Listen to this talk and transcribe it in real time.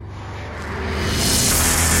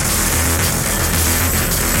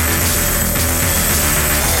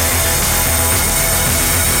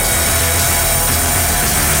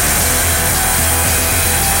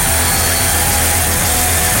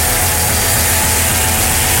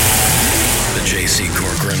Casey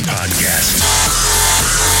Corcoran Podcast.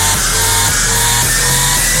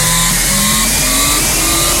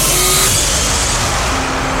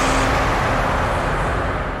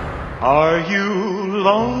 Are you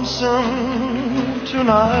lonesome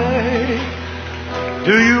tonight?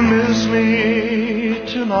 Do you miss me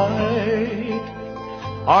tonight?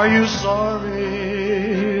 Are you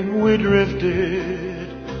sorry we drifted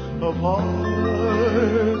apart?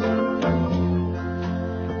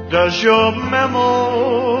 Does your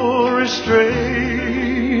memory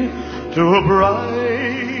stray to a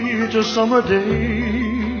bright summer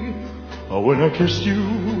day when I kissed you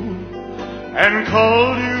and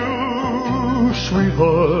called you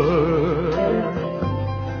sweetheart?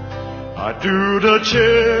 Do the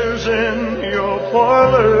chairs in your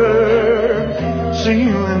parlor seem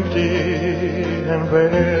empty and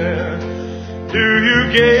bare? Do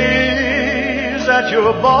you gaze at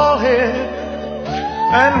your bald head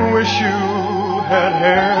and wish you had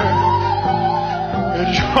hair?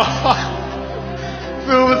 Is your heart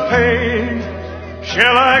filled with pain?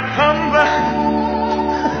 Shall I come back?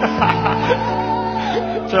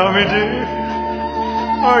 Tell me, dear,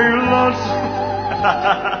 are you lonesome?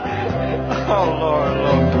 Oh, Lord,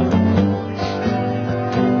 Lord.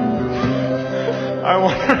 I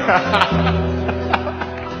wonder.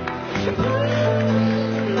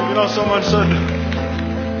 You know, someone said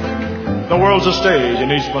the world's a stage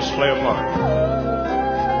and each must play a part.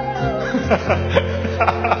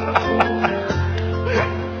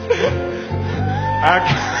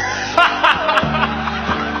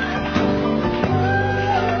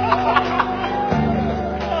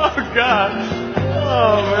 Oh, God.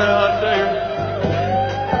 Oh, man, I tell you.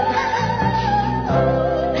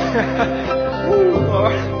 Ooh,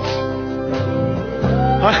 Lord.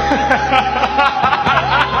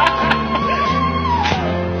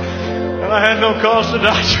 And I had no cause to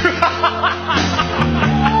doubt you.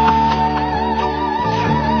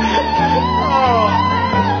 Oh.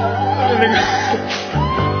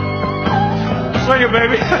 Sing it,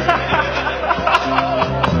 baby.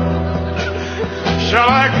 Shall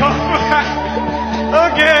I come back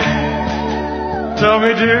again? Tell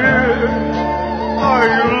me, dear, are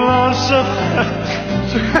you lonesome?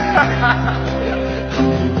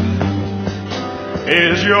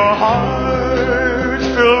 Is your heart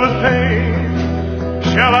filled with pain?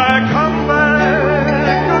 Shall I come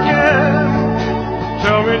back again?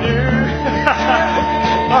 Tell me, dear,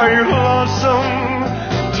 are you lonesome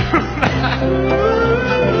tonight?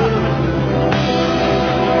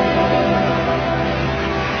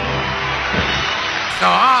 No,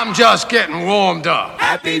 I'm just getting warmed up.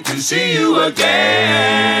 Happy to see you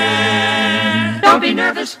again. Don't be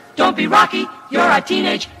nervous, don't be rocky. You're a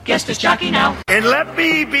teenage guest as jockey now. And let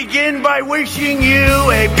me begin by wishing you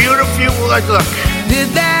a beautiful look. Did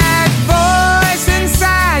that voice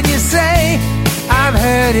inside you say, I've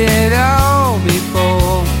heard it all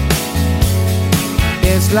before?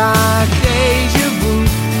 It's like deja vu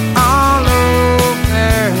all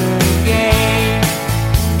over again.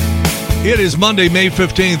 It is Monday, May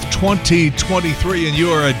 15th, 2023, and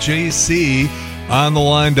you are at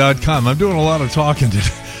jcontheline.com. I'm doing a lot of talking today.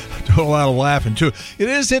 A lot of laughing, too. It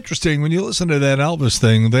is interesting when you listen to that Elvis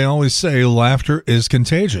thing, they always say laughter is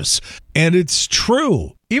contagious. And it's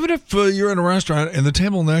true. Even if you're in a restaurant and the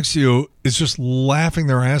table next to you is just laughing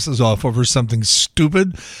their asses off over something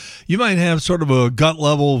stupid, you might have sort of a gut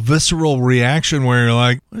level, visceral reaction where you're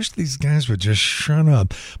like, I wish these guys would just shut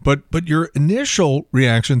up. But your initial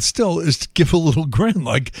reaction still is to give a little grin,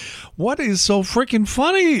 like, what is so freaking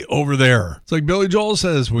funny over there? It's like Billy Joel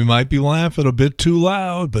says, we might be laughing a bit too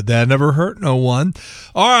loud, but that never hurt no one.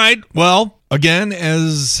 All right, well, again,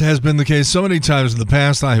 as has been the case so many times in the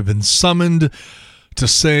past, I have been summoned to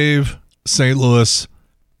save St. Louis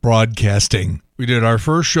broadcasting. We did our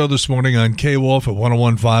first show this morning on K-Wolf at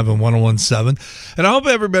 101.5 and 101.7. And I hope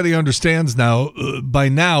everybody understands now, by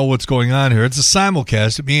now, what's going on here. It's a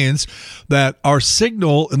simulcast. It means that our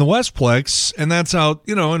signal in the Westplex, and that's out,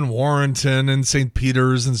 in Warrenton and St.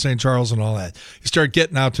 Peter's and St. Charles and all that. You start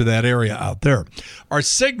getting out to that area out there. Our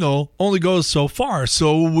signal only goes so far.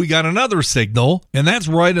 So we got another signal, and that's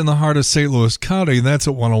right in the heart of St. Louis County, and that's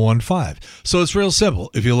at 101.5. So it's real simple.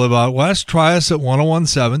 If you live out west, try us at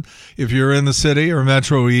 101.7. If you're in the city or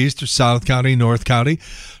Metro East or South County, North County,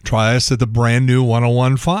 try us at the brand new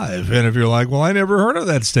 101.5. And if you're like, well, I never heard of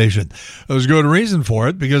that station, there's good reason for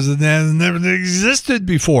it, because it has never existed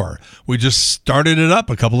before. We just started it up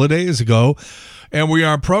a couple of days ago. And we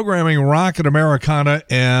are programming Rocket Americana,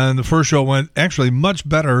 and the first show went actually much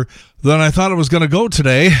better than I thought it was going to go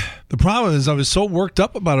today. The problem is I was so worked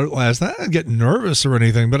up about it last night. I didn't get nervous or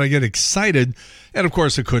anything, but I get excited. And, of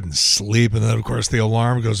course, I couldn't sleep. And then, of course, the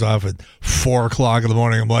alarm goes off at 4 o'clock in the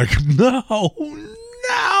morning. I'm like, no.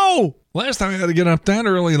 Last time I had to get up that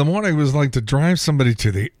early in the morning was like to drive somebody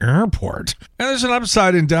to the airport. And there's an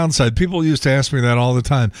upside and downside. People used to ask me that all the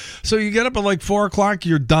time. So you get up at like 4 o'clock,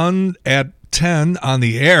 you're done at 10 on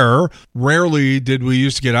the air. Rarely did we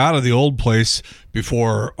used to get out of the old place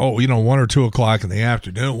before, 1 or 2 o'clock in the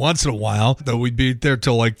afternoon. Once in a while, though, we'd be there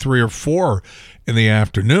till like 3 or 4 in the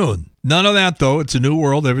afternoon. None of that, though. It's a new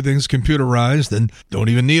world. Everything's computerized, and don't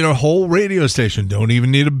even need a whole radio station. Don't even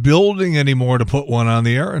need a building anymore to put one on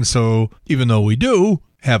the air. And so, even though we do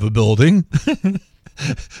have a building,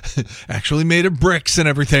 actually made of bricks and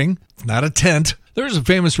everything, it's not a tent. There's a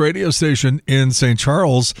famous radio station in St.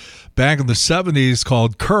 Charles back in the 70s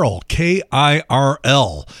called Kirl,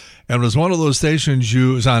 K-I-R-L. And it was one of those stations it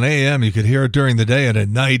was on AM. You could hear it during the day, and at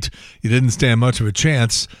night, you didn't stand much of a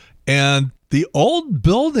chance. And the old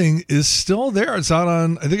building is still there. It's out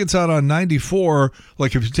on, I think it's out on 94.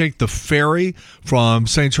 Like if you take the ferry from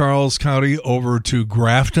St. Charles County over to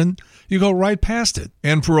Grafton, you go right past it.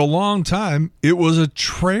 And for a long time, it was a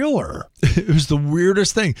trailer. It was the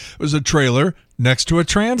weirdest thing. It was a trailer next to a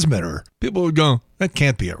transmitter. People would go, that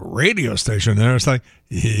can't be a radio station there. It's like,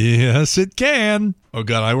 yes, it can. Oh,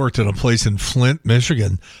 God, I worked at a place in Flint,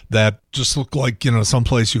 Michigan that just looked like, some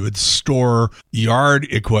place you would store yard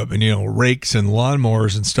equipment, rakes and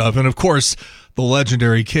lawnmowers and stuff. And, of course, the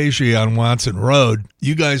legendary Casey on Watson Road.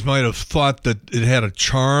 You guys might have thought that it had a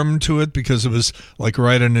charm to it because it was like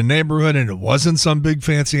right in the neighborhood and it wasn't some big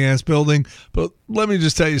fancy ass building. But let me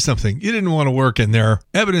just tell you something. You didn't want to work in there.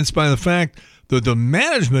 Evidenced by the fact that the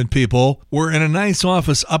management people were in a nice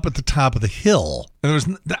office up at the top of the hill.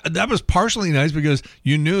 And that was partially nice because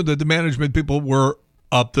you knew that the management people were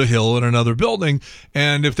up the hill in another building.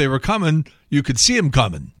 And if they were coming, you could see them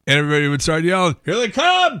coming. And everybody would start yelling, here they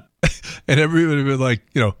come! And everybody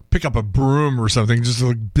would pick up a broom or something just to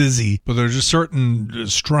look busy. But there's just certain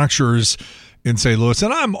structures in St. Louis.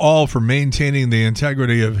 And I'm all for maintaining the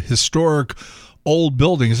integrity of historic old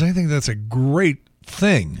buildings. I think that's a great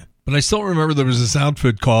thing. But I still remember there was this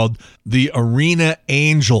outfit called the Arena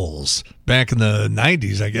Angels back in the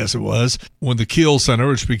 90s, I guess it was, when the Kiel Center,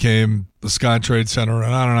 which became the Scottrade Center,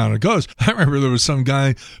 and on it goes. I remember there was some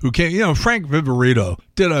guy who came, Frank Viverito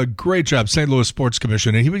did a great job, St. Louis Sports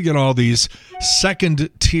Commission, and he would get all these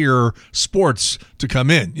second-tier sports to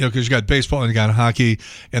come in, because you got baseball and you got hockey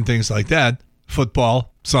and things like that,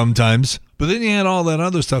 football sometimes. But then you had all that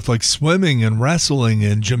other stuff like swimming and wrestling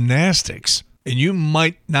and gymnastics. And you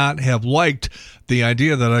might not have liked the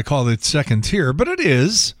idea that I call it second tier, but it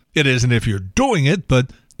is. It isn't if you're doing it,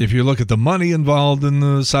 but if you look at the money involved in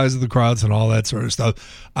the size of the crowds and all that sort of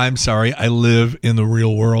stuff, I'm sorry, I live in the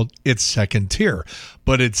real world. It's second tier.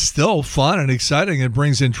 But it's still fun and exciting. It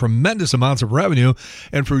brings in tremendous amounts of revenue.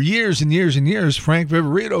 And for years and years and years, Frank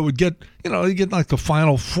Viverito would get, he'd get like the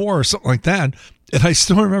Final Four or something like that. And I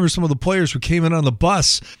still remember some of the players who came in on the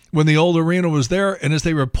bus when the old arena was there. And as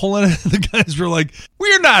they were pulling it, the guys were like,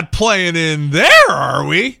 we're not playing in there, are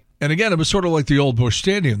we? And again, it was sort of like the old Busch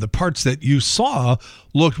Stadium. The parts that you saw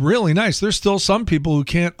looked really nice. There's still some people who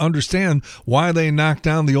can't understand why they knocked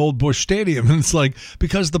down the old Busch Stadium. And it's like,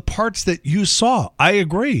 because the parts that you saw, I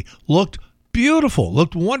agree, looked beautiful,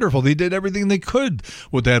 looked wonderful. They did everything they could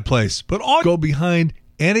with that place. But all go behind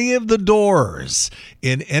any of the doors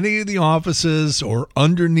in any of the offices or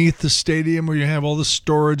underneath the stadium where you have all the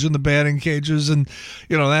storage and the batting cages and,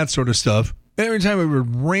 that sort of stuff. Every time it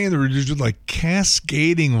would rain, there was just like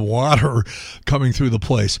cascading water coming through the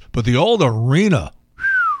place. But the old arena,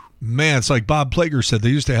 man, it's like Bob Plager said. They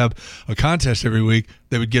used to have a contest every week.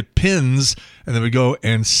 They would get pins, and they would go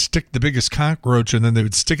and stick the biggest cockroach, and then they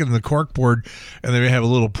would stick it in the corkboard, and they would have a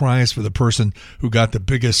little prize for the person who got the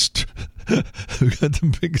biggest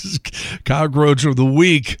cockroach of the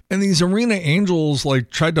week. And these Arena Angels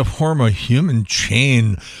tried to form a human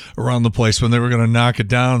chain around the place when they were going to knock it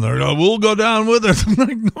down. They're like, we'll go down with it. I'm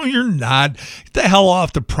like, no, you're not. Get the hell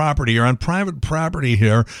off the property. You're on private property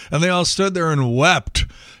here. And they all stood there and wept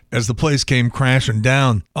as the place came crashing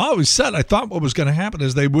down. I always said I thought what was going to happen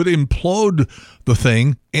is they would implode the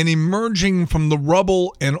thing, and emerging from the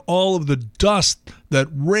rubble and all of the dust that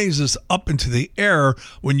raises up into the air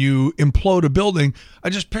when you implode a building, I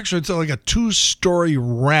just picture it's like a 2-story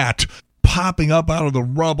rat popping up out of the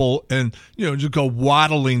rubble and, just go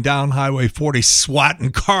waddling down Highway 40,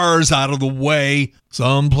 swatting cars out of the way.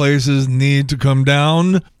 Some places need to come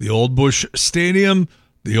down. The old Busch Stadium,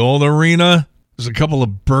 the old arena, There's a couple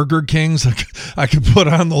of Burger Kings I could put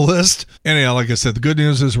on the list. Anyhow, like I said, the good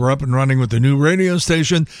news is we're up and running with the new radio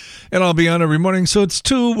station, and I'll be on every morning. So it's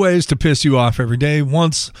two ways to piss you off every day.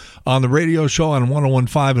 Once on the radio show on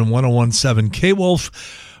 101.5 and 101.7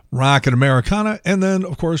 K-Wolf, Rock and Americana, and then,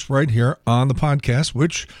 of course, right here on the podcast,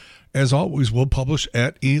 which, as always, we'll publish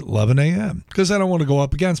at 11 a.m. because I don't want to go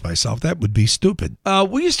up against myself. That would be stupid.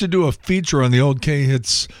 We used to do a feature on the old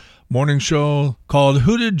K-Hits morning show called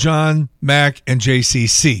Who Did John, Mac, and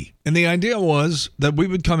JCC? And the idea was that we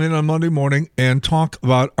would come in on Monday morning and talk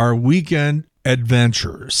about our weekend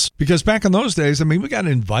adventures. Because back in those days, I mean, we got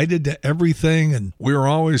invited to everything, and we were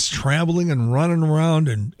always traveling and running around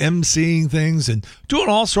and emceeing things and doing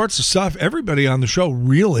all sorts of stuff. Everybody on the show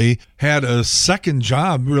really had a second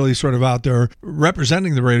job, really sort of out there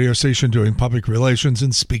representing the radio station, doing public relations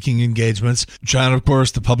and speaking engagements. John, of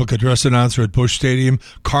course, the public address announcer at Busch Stadium.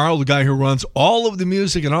 Carl, the guy who runs all of the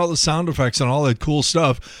music and all the sound effects and all that cool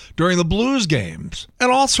stuff during the Blues games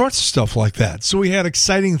and all sorts of stuff like that. So we had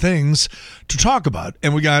exciting things to talk about,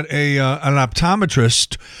 and we got an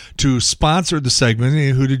optometrist to sponsor the segment.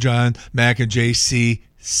 Who Did John, Mac, and JCC?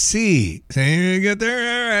 You get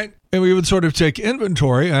there? All right. And we would sort of take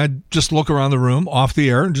inventory. I'd just look around the room off the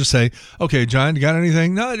air and just say, okay, John, you got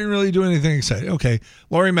anything? No, I didn't really do anything exciting. Okay,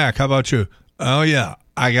 Lori Mac, how about you? Oh, yeah,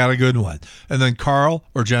 I got a good one. And then Carl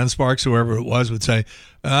or Jen Sparks, whoever it was, would say,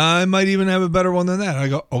 I might even have a better one than that. I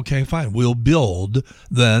go, okay, fine. We'll build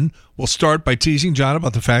then. We'll start by teasing John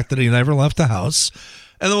about the fact that he never left the house.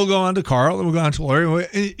 And then we'll go on to Carl, and we'll go on to Lori.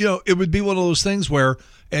 You know, it would be one of those things where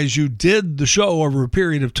as you did the show over a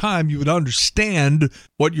period of time, you would understand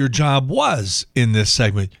what your job was in this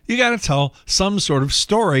segment. You got to tell some sort of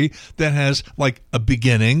story that has like a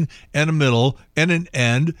beginning and a middle and an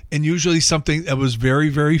end, and usually something that was very,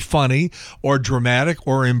 very funny or dramatic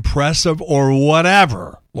or impressive or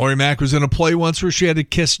whatever. Lori Mac was in a play once where she had to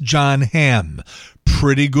kiss John Hamm.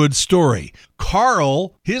 Pretty good story.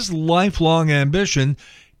 Carl, his lifelong ambition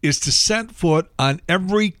is to set foot on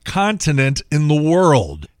every continent in the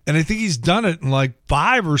world. And I think he's done it in like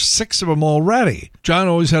 5 or 6 of them already. John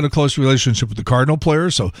always had a close relationship with the Cardinal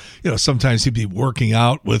players. So, you know, sometimes he'd be working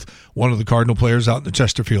out with one of the Cardinal players out in the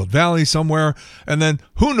Chesterfield Valley somewhere. And then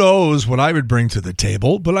who knows what I would bring to the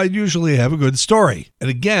table, but I'd usually have a good story. And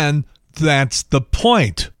again, that's the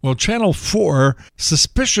point. Well, Channel 4,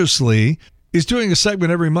 suspiciously, is doing a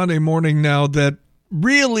segment every Monday morning now that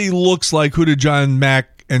really looks like Who Did John, Mac,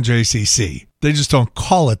 and JCC. They just don't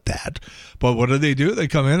call it that. But what do? They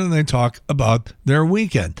come in and they talk about their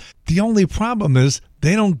weekend. The only problem is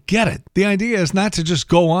they don't get it. The idea is not to just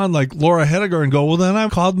go on like Laura Hediger and go, well, then I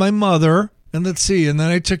called my mother, and let's see, and then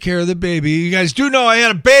I took care of the baby. You guys do know I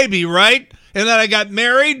had a baby, right? And then I got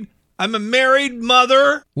married. I'm a married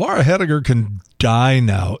mother. Laura Hediger can die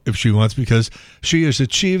now if she wants, because she has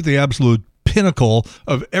achieved the absolute pinnacle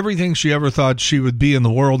of everything she ever thought she would be in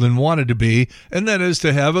the world and wanted to be, and that is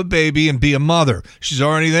to have a baby and be a mother. She's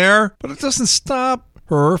already there, but it doesn't stop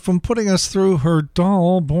her from putting us through her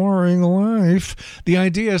dull, boring life. The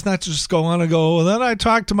idea is not to just go on and go, well, then I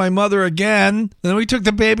talked to my mother again, then we took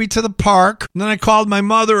the baby to the park, and then I called my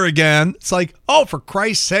mother again. It's like, oh, for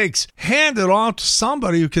Christ's sakes, hand it off to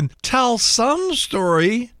somebody who can tell some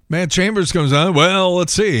story. Matt Chambers comes on, well,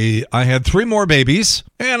 let's see, I had 3 more babies,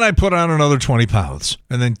 and I put on another 20 pounds.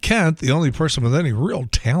 And then Kent, the only person with any real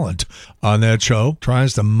talent on that show,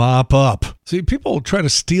 tries to mop up. See, people try to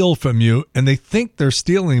steal from you, and they think they're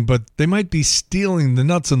stealing, but they might be stealing the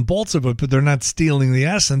nuts and bolts of it, but they're not stealing the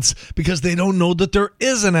essence because they don't know that there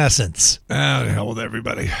is an essence. Ah, the hell with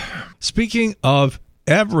everybody. Speaking of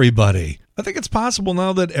everybody, I think it's possible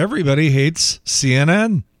now that everybody hates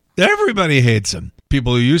CNN. Everybody hates him.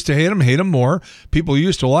 People who used to hate him more. People who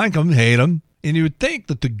used to like him hate him. And you would think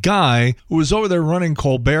that the guy who was over there running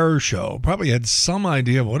Colbert Show probably had some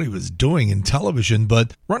idea of what he was doing in television,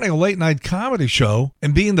 but running a late-night comedy show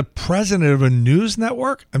and being the president of a news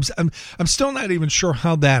network, I'm still not even sure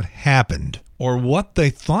how that happened or what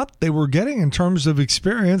they thought they were getting in terms of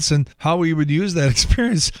experience and how he would use that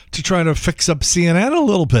experience to try to fix up CNN a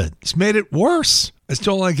little bit. It's made it worse. I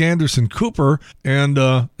still like Anderson Cooper, and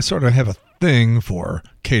I sort of have a thing for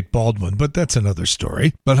Kate Baldwin, but that's another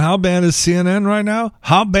story. But how bad is CNN right now?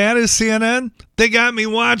 How bad is CNN? They got me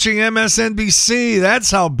watching MSNBC. That's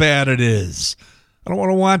how bad it is. I don't want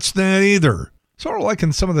to watch that either. Sort of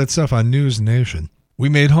liking some of that stuff on News Nation. We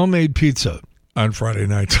made homemade pizza. on Friday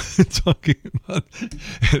night talking about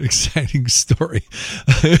an exciting story.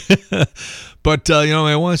 But,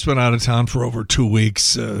 my wife's been out of town for over 2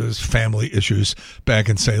 weeks. Family issues back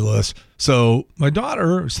in St. Louis. So my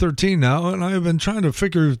daughter is 13 now, and I've been trying to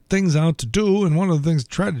figure things out to do. And one of the things I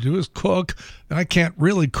try to do is cook. And I can't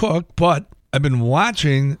really cook, but I've been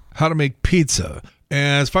watching how to make pizza.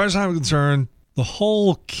 And as far as I'm concerned, the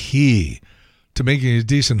whole key to making a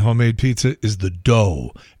decent homemade pizza is the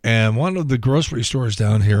dough. And one of the grocery stores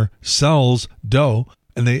down here sells dough,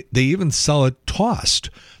 and they even sell it tossed.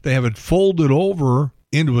 They have it folded over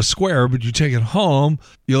into a square, but you take it home,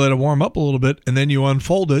 you let it warm up a little bit, and then you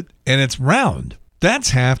unfold it, and it's round.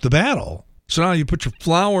 That's half the battle. So now you put your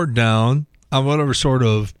flour down on whatever sort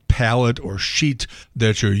of pallet or sheet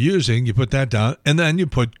that you're using. You put that down, and then you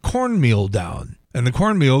put cornmeal down. And the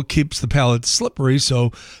cornmeal keeps the pallet slippery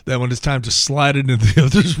so that when it's time to slide it into the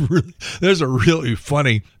other, there's a really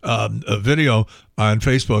funny video on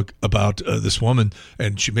Facebook about this woman,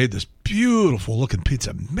 and she made this beautiful looking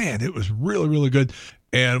pizza. Man, it was really, really good.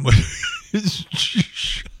 And when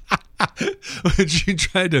she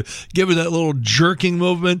tried to give it that little jerking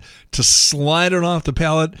movement to slide it off the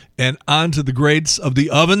pallet and onto the grates of the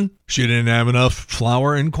oven, she didn't have enough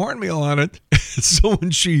flour and cornmeal on it. So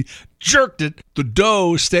when she jerked it, the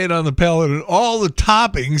dough stayed on the pallet and all the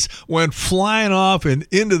toppings went flying off and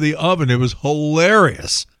into the oven. It was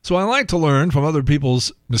hilarious. So I like to learn from other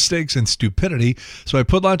people's mistakes and stupidity. So I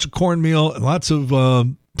put lots of cornmeal and lots of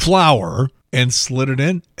flour and slid it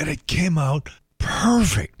in, and it came out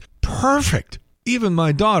perfect. Perfect. Even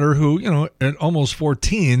my daughter, who, at almost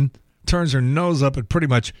 14, turns her nose up at pretty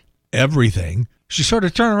much everything. She sort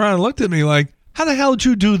of turned around and looked at me like, how the hell did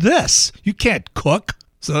you do this? You can't cook.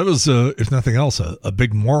 So that was, if nothing else, a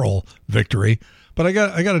big moral victory. But I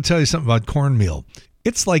got to tell you something about cornmeal.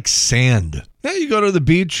 It's like sand. Yeah, you go to the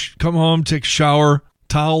beach, come home, take a shower,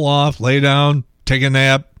 towel off, lay down, take a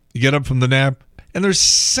nap. You get up from the nap, and there's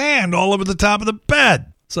sand all over the top of the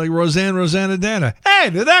bed. It's like Rosanna Dana. Hey,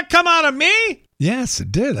 did that come out of me? Yes,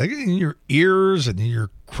 it did. I get in your ears and in your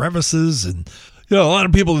crevices. And, a lot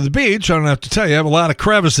of people at the beach, I don't have to tell you, have a lot of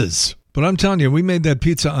crevices. But I'm telling you, we made that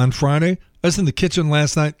pizza on Friday. I was in the kitchen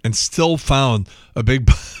last night and still found a big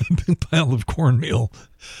pile of cornmeal.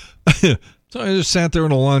 So I just sat there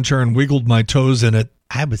in a lawn chair and wiggled my toes in it.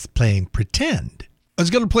 I was playing pretend. I was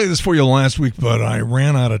going to play this for you last week, but I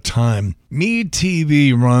ran out of time.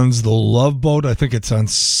 MeTV runs The Love Boat. I think it's on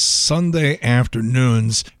Sunday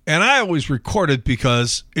afternoons. And I always record it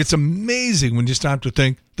because it's amazing when you stop to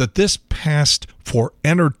think that this passed for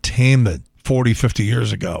entertainment 40, 50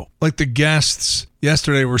 years ago. Like the guests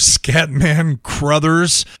yesterday were Scatman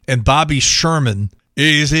Crothers and Bobby Sherman.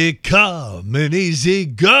 Easy come and easy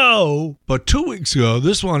go. But 2 weeks ago,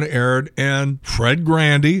 this one aired, and Fred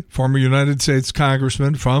Grandy, former United States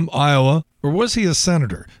Congressman from Iowa, or was he a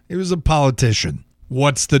senator? He was a politician.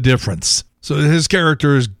 What's the difference? So his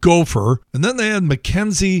character is Gopher, and then they had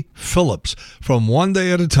Mackenzie Phillips from One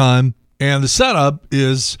Day at a Time. And the setup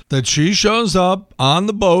is that she shows up on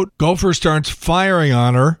the boat. Gopher starts firing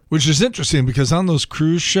on her, which is interesting because on those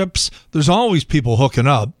cruise ships, there's always people hooking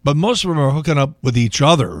up, but most of them are hooking up with each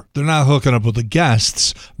other. They're not hooking up with the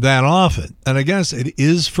guests that often. And I guess it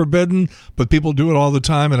is forbidden, but people do it all the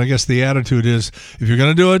time. And I guess the attitude is, if you're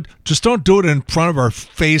going to do it, just don't do it in front of our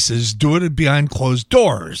faces. Do it behind closed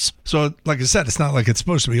doors. So, like I said, it's not like it's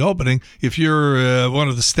supposed to be opening. If you're one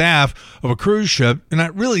of the staff of a cruise ship, you're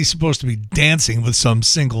not really supposed to be dancing with some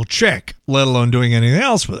single chick, let alone doing anything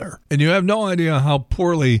else with her. And you have no idea how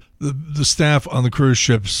poorly the staff on the cruise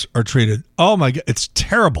ships are treated. Oh my God, it's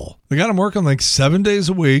terrible. They got them working like 7 days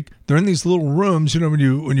a week. They're in these little rooms. When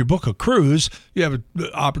you book a cruise, you have an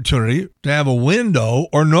opportunity to have a window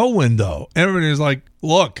or no window. Everybody's like,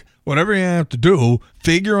 look, whatever you have to do,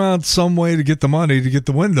 figure out some way to get the money to get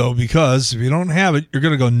the window, because if you don't have it, you're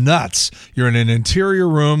going to go nuts. You're in an interior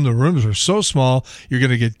room. The rooms are so small, you're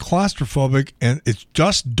going to get claustrophobic, and it's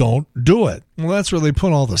just don't do it. Well, that's where they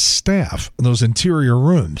put all the staff in those interior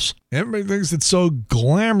rooms. Everybody thinks it's so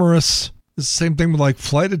glamorous. It's the same thing with like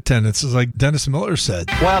flight attendants, as like Dennis Miller said.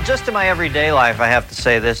 Well, just in my everyday life, I have to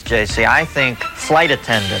say this, JC. I think flight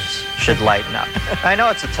attendants should lighten up. I know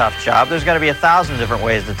it's a tough job. There's got to be 1,000 different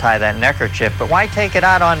ways to tie that neckerchief, but why take it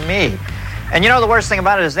out on me? And the worst thing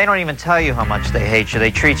about it is they don't even tell you how much they hate you.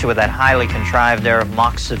 They treat you with that highly contrived air of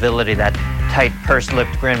mock civility, that tight,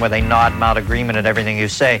 pursed-lipped grin where they nod mouth agreement at everything you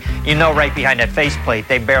say. You know right behind that faceplate,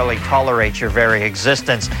 they barely tolerate your very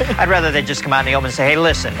existence. I'd rather they just come out in the open and say, hey,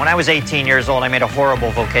 listen, when I was 18 years old, I made a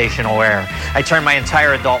horrible vocational error. I turned my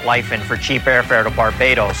entire adult life in for cheap airfare to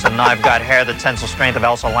Barbados, and now I've got hair the tensile strength of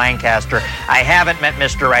Elsa Lancaster. I haven't met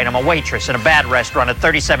Mr. Right. I'm a waitress in a bad restaurant at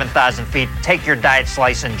 37,000 feet. Take your diet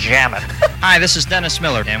slice and jam it. Hi, this is Dennis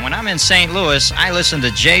Miller, and when I'm in St. Louis, I listen to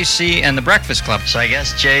JC and the Breakfast Club. So I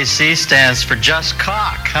guess JC stands for just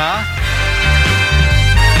cock, huh?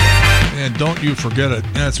 And don't you forget it.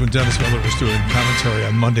 That's when Dennis Miller was doing commentary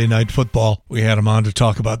on Monday Night Football. We had him on to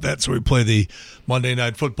talk about that, so we play the Monday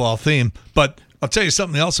Night Football theme. But I'll tell you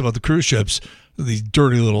something else about the cruise ships, these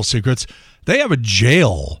dirty little secrets. They have a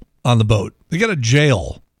jail on the boat. They got a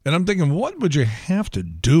jail. And I'm thinking, what would you have to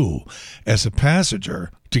do as a passenger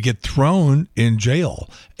to get thrown in jail?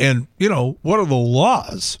 And, what are the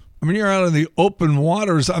laws? I mean, you're out in the open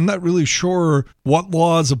waters. I'm not really sure what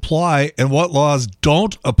laws apply and what laws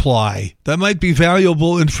don't apply. That might be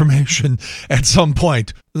valuable information at some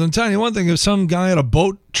point. But I'm telling you one thing, if some guy on a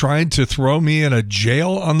boat tried to throw me in a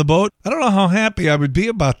jail on the boat, I don't know how happy I would be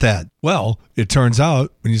about that. Well, it turns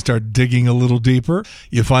out when you start digging a little deeper,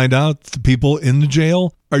 you find out the people in the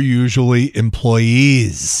jail are usually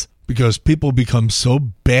employees because people become so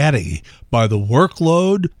batty by the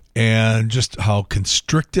workload and just how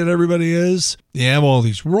constricted everybody is. You have all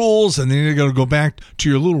these rules, and then you got to go back to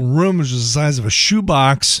your little room, which is the size of a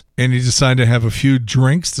shoebox, and you decide to have a few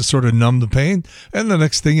drinks to sort of numb the pain. And the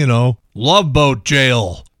next thing you know, Love Boat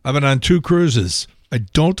jail. I've been on 2 cruises. I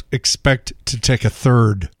don't expect to take a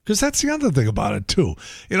third, because that's the other thing about it, too.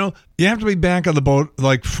 You have to be back on the boat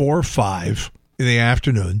like 4 or 5 in the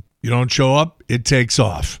afternoon. You don't show up, it takes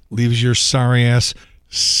off. Leaves your sorry ass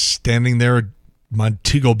standing there at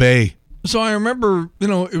Montego Bay. So I remember,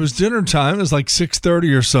 it was dinner time. It was like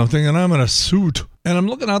 6:30 or something, and I'm in a suit. And I'm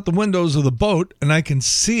looking out the windows of the boat, and I can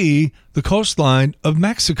see the coastline of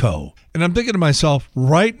Mexico. And I'm thinking to myself,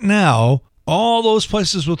 right now, all those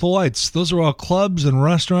places with the lights, those are all clubs and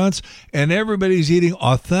restaurants, and everybody's eating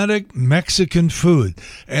authentic Mexican food.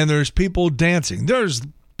 And there's people dancing. There's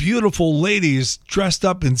beautiful ladies dressed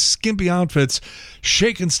up in skimpy outfits,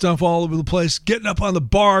 shaking stuff all over the place, getting up on the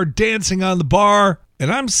bar, dancing on the bar.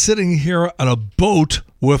 And I'm sitting here on a boat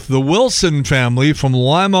with the Wilson family from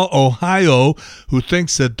Lima, Ohio, who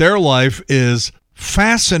thinks that their life is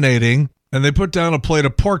fascinating, and they put down a plate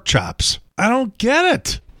of pork chops. I don't get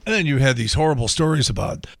it. And then you had these horrible stories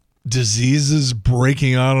about diseases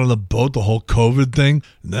breaking out on the boat, the whole COVID thing.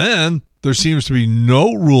 And then there seems to be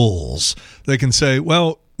no rules. They can say,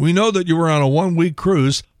 well, we know that you were on a 1-week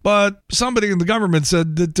cruise, but somebody in the government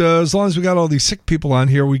said that as long as we got all these sick people on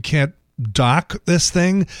here, we can't dock this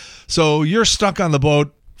thing. So you're stuck on the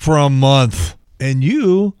boat for a month, and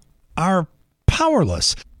you are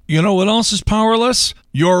powerless. You know what else is powerless?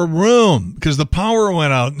 Your room, because the power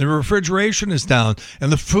went out and the refrigeration is down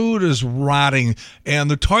and the food is rotting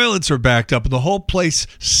and the toilets are backed up and the whole place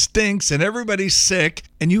stinks and everybody's sick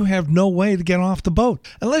and you have no way to get off the boat.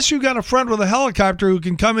 Unless you got a friend with a helicopter who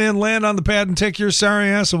can come in, land on the pad and take your sorry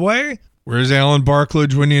ass away. Where's Alan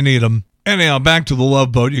Barklage when you need him? Anyhow, back to the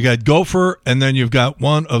Love Boat. You got Gopher and then you've got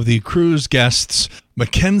one of the cruise guests,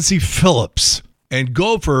 Mackenzie Phillips. And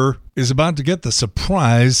Gopher is about to get the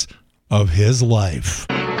surprise of his life.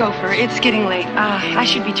 Gopher, it's getting late. I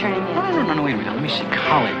should be turning in. No, wait a minute. Let me see.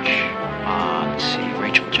 College. Let's see.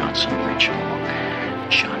 Rachel Johnson.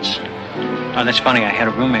 Oh, that's funny. I had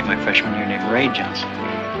a roommate my freshman year named Ray Johnson.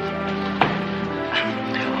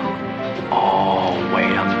 Oh,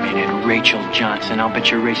 wait a minute. Rachel Johnson. I'll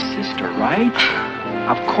bet you're Ray's sister, right?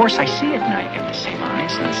 Of course I see it now. You got the same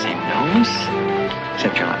eyes and the same nose.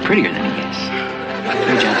 Except you're a lot prettier than he is.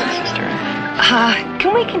 Ray Johnson's sister.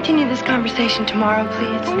 Can we continue this conversation tomorrow,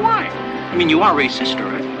 please? Well, why? I mean, you are Ray's sister,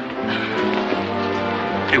 right?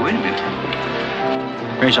 Hey, wait a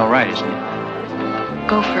minute. Ray's all right, isn't he?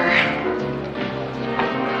 Gopher,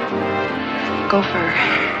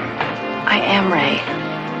 I am Ray.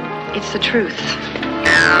 It's the truth.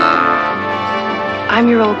 I'm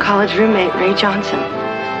your old college roommate, Ray Johnson.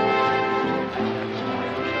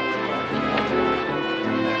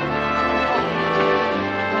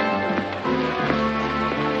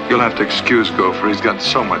 You'll have to excuse Gopher. He's got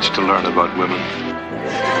so much to learn about women.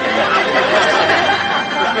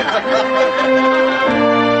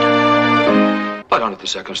 But under the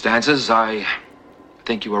circumstances, I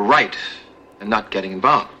think you were right in not getting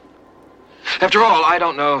involved. After all, I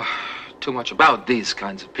don't know too much about these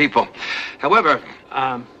kinds of people. However...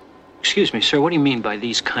 Excuse me, sir, what do you mean by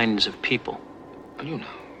these kinds of people? You know,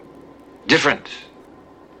 different.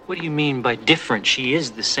 What do you mean by different? She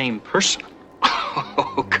is the same person.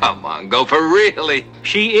 Oh, come on, Gopher, really?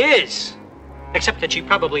 She is. Except that she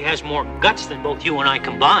probably has more guts than both you and I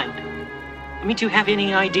combined. I mean, do you have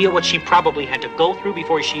any idea what she probably had to go through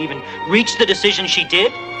before she even reached the decision she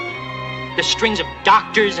did? The strings of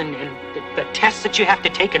doctors and the tests that you have to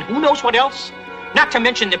take and who knows what else? Not to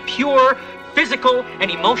mention the pure physical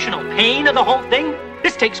and emotional pain of the whole thing.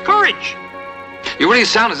 This takes courage. You really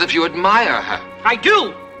sound as if you admire her. I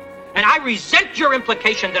do. And I resent your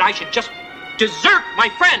implication that I should just desert my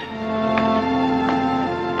friend.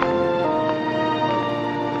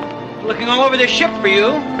 Looking all over this ship for you.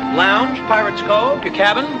 Lounge, Pirate's Cove, your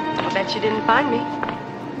cabin. I'll bet you didn't find me.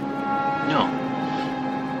 No.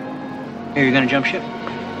 Here, you're gonna jump ship?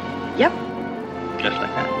 Yep. Just like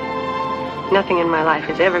that. Nothing in my life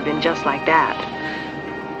has ever been just like that.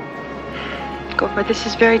 Gopher, this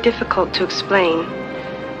is very difficult to explain,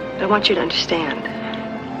 but I want you to understand.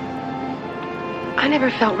 I never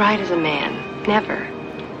felt right as a man. Never.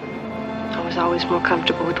 I was always more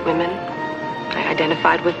comfortable with women. I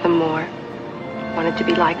identified with them more. Wanted to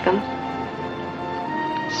be like them.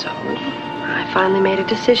 So, I finally made a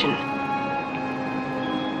decision.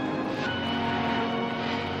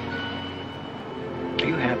 Are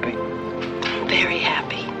you happy? Very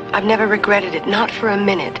happy. I've never regretted it, not for a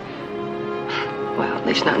minute. Well, at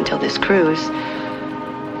least not until this cruise.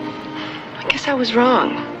 I guess I was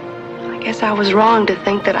wrong. I guess I was wrong to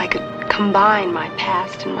think that I could combine my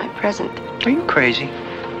past and my present. Are you crazy?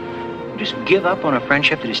 Just give up on a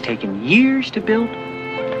friendship that has taken years to build?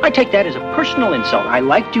 I take that as a personal insult. I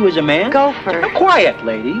liked you as a man. Gopher. Now, quiet,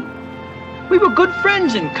 lady. We were good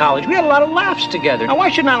friends in college. We had a lot of laughs together. Now, why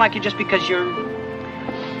shouldn't I like you just because you're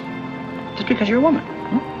a woman?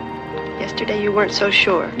 Yesterday you weren't so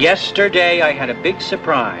sure. Yesterday I had a big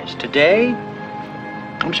surprise. Today,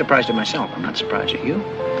 I'm surprised at myself. I'm not surprised at you.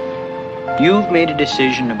 You've made a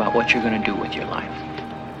decision about what you're going to do with your life.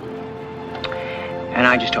 And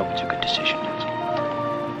I just hope it's a good decision, Nancy.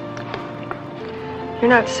 You're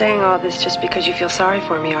not saying all this just because you feel sorry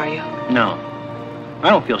for me, are you? No. I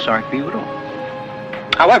don't feel sorry for you at all.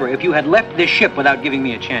 However, if you had left this ship without giving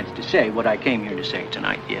me a chance to say what I came here to say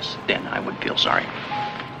tonight, yes, then I would feel sorry.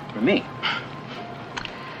 For me.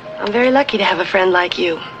 I'm very lucky to have a friend like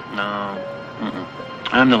you. No.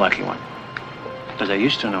 I'm the lucky one. Because I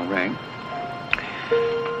used to know Ray.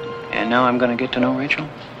 And now I'm going to get to know Rachel.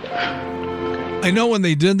 I know when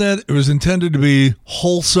they did that, it was intended to be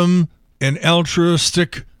wholesome and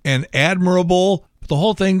altruistic and admirable. But the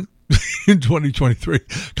whole thing in 2023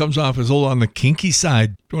 comes off as a little on the kinky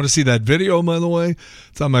side. You want to see that video, by the way?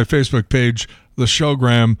 It's on my Facebook page, The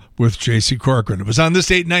Showgram with J.C. Corcoran. It was on this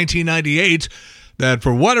date, 1998, that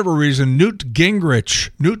for whatever reason, Newt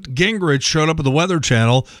Gingrich showed up at the Weather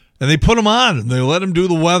Channel, and they put him on, and they let him do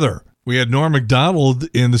the weather. We had Norm Macdonald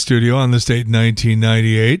in the studio on this date,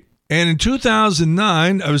 1998. And in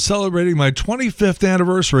 2009, I was celebrating my 25th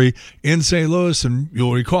anniversary in St. Louis. And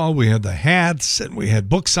you'll recall we had the hats and we had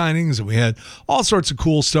book signings and we had all sorts of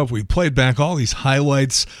cool stuff. We played back all these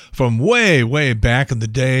highlights from way, way back in the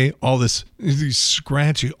day. All these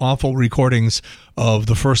scratchy, awful recordings of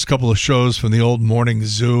the first couple of shows from the old morning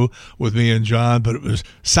zoo with me and John. But it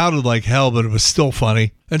sounded like hell, but it was still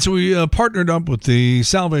funny. And so we partnered up with the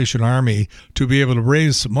Salvation Army to be able to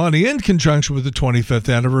raise some money in conjunction with the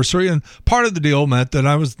 25th anniversary. And part of the deal meant that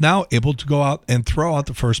I was now able to go out and throw out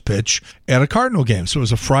the first pitch at a Cardinal game. So it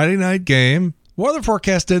was a Friday night game. Weather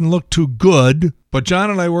forecast didn't look too good, but John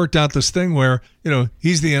and I worked out this thing where,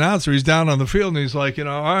 he's the announcer. He's down on the field, and he's like, all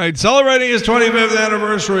right, celebrating his 25th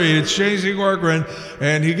anniversary. It's J.C. Corcoran,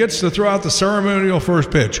 and he gets to throw out the ceremonial first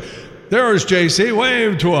pitch. There's JC.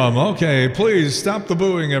 Wave to him. Okay, please stop the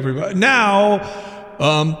booing, everybody. Now,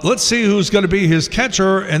 let's see who's going to be his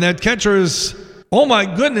catcher. And that catcher is, oh my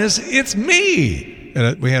goodness, it's me.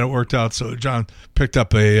 And we had it worked out. So John picked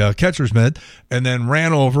up a catcher's mitt and then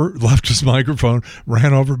ran over, left his microphone,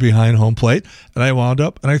 ran over behind home plate. And I wound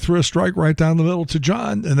up and I threw a strike right down the middle to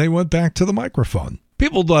John. And they went back to the microphone.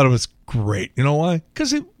 People thought it was great. You know why?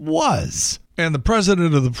 Because it was. And the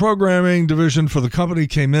president of the programming division for the company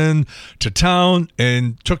came in to town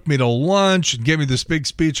and took me to lunch and gave me this big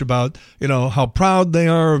speech about, how proud they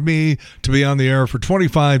are of me to be on the air for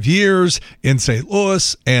 25 years in St.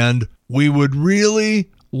 Louis. And we would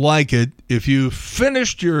really like it if you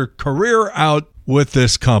finished your career out with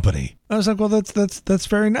this company. I was like, well, that's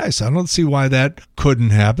very nice. I don't see why that couldn't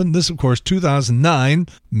happen. This, of course, 2009,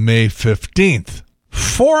 May 15th.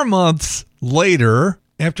 4 months later,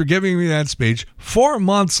 after giving me that speech, 4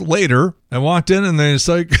 months later, I walked in and it's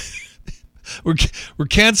like, we're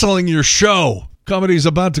canceling your show company's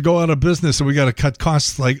about to go out of business and we got to cut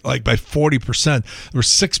costs like by 40%. There were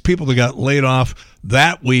 6 people that got laid off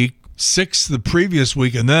that week, 6 the previous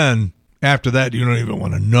week, and then after that, you don't even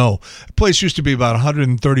want to know. The place used to be about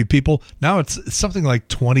 130 people. Now it's something like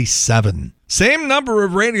 27. Same number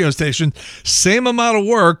of radio stations, same amount of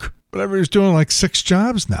work, but everybody's doing like 6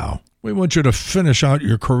 jobs now. We want you to finish out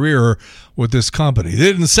your career with this company.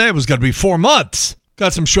 They didn't say it was going to be 4 months.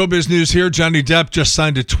 Got some showbiz news here. Johnny Depp just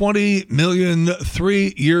signed a $20 million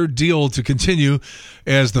 3-year deal to continue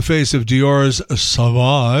as the face of Dior's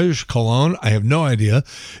Sauvage cologne. I have no idea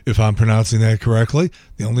if I'm pronouncing that correctly.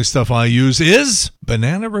 The only stuff I use is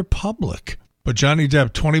Banana Republic. But Johnny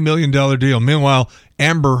Depp, $20 million deal. Meanwhile,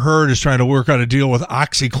 Amber Heard is trying to work out a deal with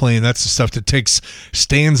OxyClean. That's the stuff that takes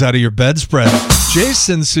stains out of your bedspread.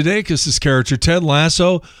 Jason Sudeikis' character, Ted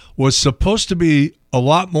Lasso, was supposed to be a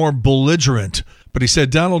lot more belligerent. But he said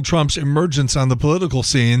Donald Trump's emergence on the political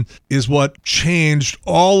scene is what changed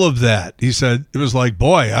all of that. He said, it was like,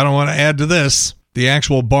 boy, I don't want to add to this. The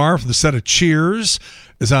actual bar for the set of Cheers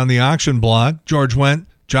is on the auction block. George Wendt,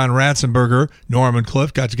 John Ratzenberger, Norman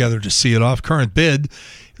Cliff got together to see it off. Current bid,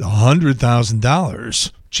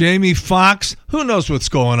 $100,000. Jamie Foxx, who knows what's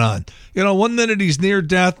going on? You know, one minute he's near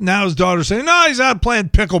death. Now his daughter's saying, no, he's out playing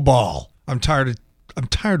pickleball. I'm tired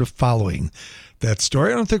of following that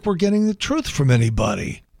story. I don't think we're getting the truth from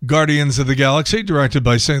anybody. Guardians of the Galaxy, directed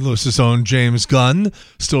by St. Louis's own James Gunn,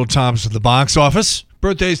 still tops at the box office.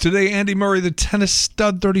 Birthdays today, Andy Murray, the tennis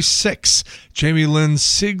stud, 36. Jamie Lynn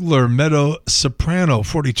Sigler, mezzo-soprano,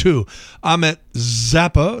 42. Ahmet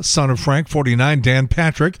Zappa, son of Frank, 49. Dan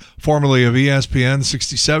Patrick, formerly of ESPN,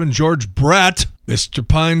 67. George Brett, Mr.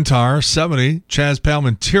 Pine Tar, 70. Chaz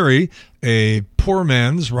Palminteri, a poor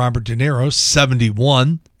man's Robert De Niro,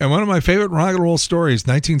 71. And one of my favorite rock and roll stories,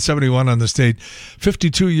 1971 on this date,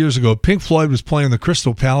 52 years ago, Pink Floyd was playing the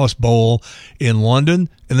Crystal Palace Bowl in London,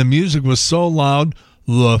 and the music was so loud,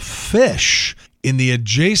 the fish in the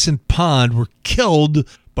adjacent pond were killed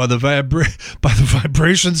by the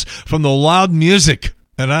vibrations from the loud music.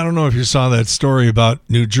 And I don't know if you saw that story about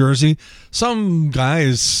New Jersey. Some guy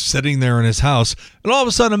is sitting there in his house, and all of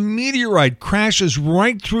a sudden a meteorite crashes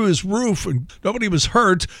right through his roof, and nobody was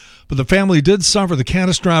hurt, but the family did suffer the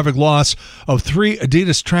catastrophic loss of 3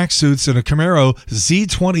 Adidas tracksuits and a Camaro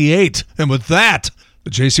Z28. And with that, the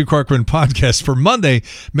J.C. Corcoran podcast for Monday,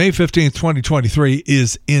 May 15th, 2023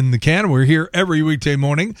 is in the can. We're here every weekday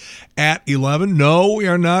morning at 11. No, we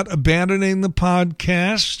are not abandoning the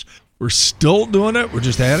podcast. We're still doing it. We're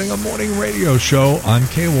just adding a morning radio show on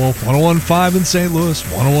K-Wolf, 101.5 in St. Louis,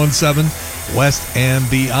 101.7 West and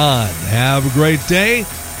beyond. Have a great day.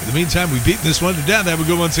 In the meantime, we've beaten this one to death. Have a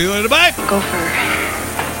good one. See you later. Bye. Gopher,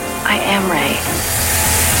 I am Ray.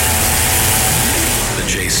 The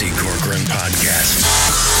J.C. Corcoran Podcast.